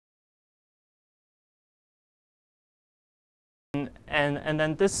And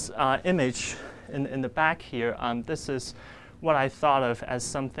then this image in the back here, this is what I thought of as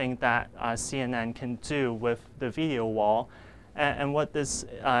something that CNN can do with the video wall. And what this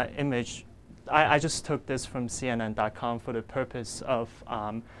image, I just took this from CNN.com for the purpose of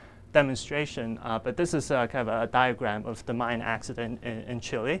demonstration, but this is kind of a diagram of the mine accident in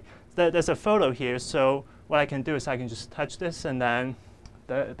Chile. There's a photo here, so what I can do is I can just touch this, and then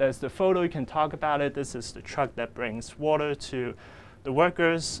there's the photo. You can talk about it. This is the truck that brings water to the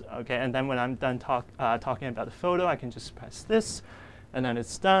workers. Okay, and then when I'm done talking about the photo, I can just press this, and then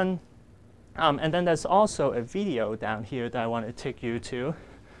it's done. And then there's also a video down here that I want to take you to.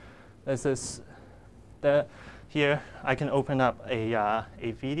 There's this. Here I can open up a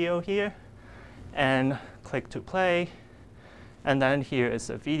video here, and click to play. And then here is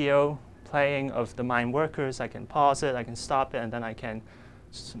a video playing of the mine workers. I can pause it, I can stop it, and then I can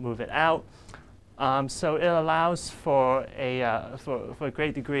just move it out. So it allows for a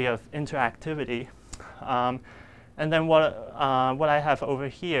great degree of interactivity. And then what I have over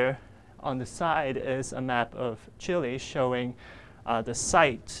here on the side is a map of Chile showing the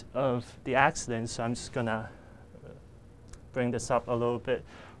site of the accident. So I'm just going to bring this up a little bit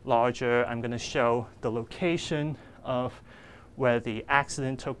larger. I'm going to show the location of where the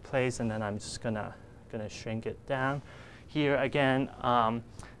accident took place, and then I'm just gonna shrink it down here again.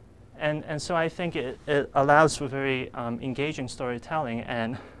 And so I think it allows for very engaging storytelling,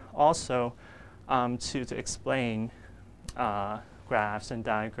 and also to explain graphs and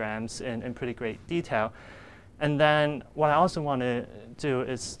diagrams in pretty great detail. And then what I also want to do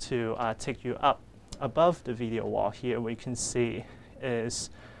is to take you up above the video wall here. What you can see is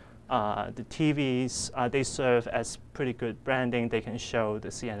the TVs, they serve as pretty good branding. They can show the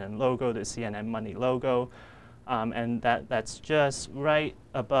CNN logo, the CNN Money logo, and that's just right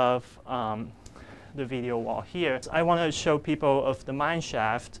above the video wall here. So I want to show people of the mine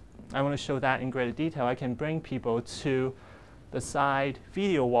shaft. I want to show that in greater detail. I can bring people to the side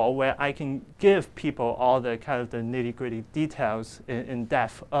video wall where I can give people all the kind of the nitty-gritty details in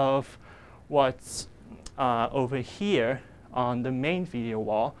depth of what's over here on the main video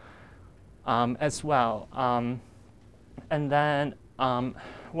wall. As well. And then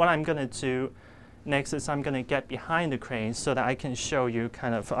what I'm going to do next is I'm going to get behind the crane so that I can show you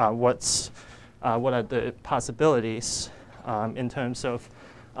kind of what are the possibilities in terms of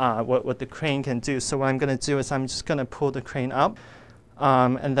what the crane can do. So what I'm going to do is I'm just going to pull the crane up,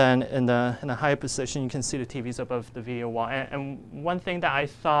 and then in a higher position you can see the TVs above the video wall. And one thing that I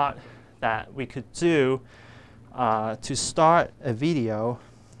thought that we could do to start a video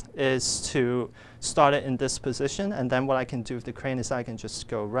is to start it in this position, and then what I can do with the crane is I can just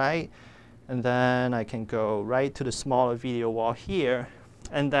go right, and then I can go right to the smaller video wall here,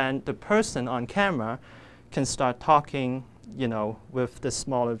 and then the person on camera can start talking, you know, with the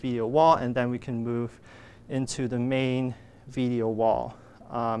smaller video wall, and then we can move into the main video wall.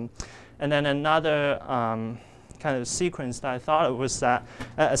 And then another kind of sequence that I thought of was that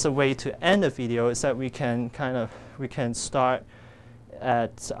as a way to end a video is that we can start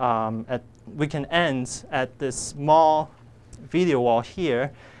we can end at this small video wall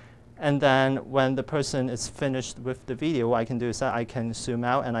here, and then when the person is finished with the video, what I can do is that I can zoom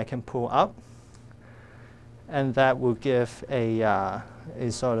out and I can pull up, and that will give a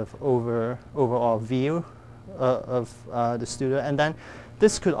sort of overall view of the studio. And then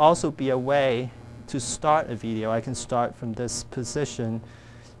this could also be a way to start a video. I can start from this position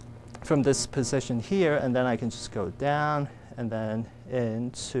here, and then I can just go down and then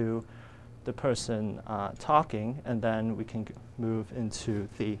into the person talking, and then we can move into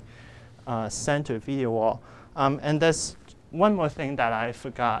the center video wall. And there's one more thing that I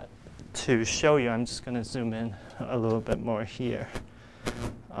forgot to show you. I'm just going to zoom in a little bit more here.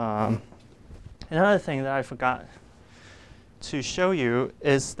 Another thing that I forgot to show you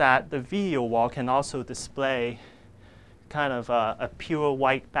is that the video wall can also display kind of a pure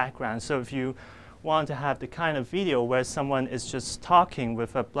white background. So if you want to have the kind of video where someone is just talking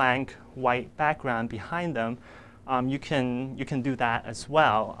with a blank white background behind them, you can do that as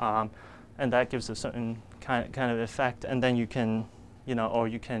well, and that gives a certain kind of effect. And then you can, or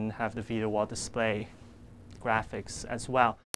you can have the video wall display graphics as well.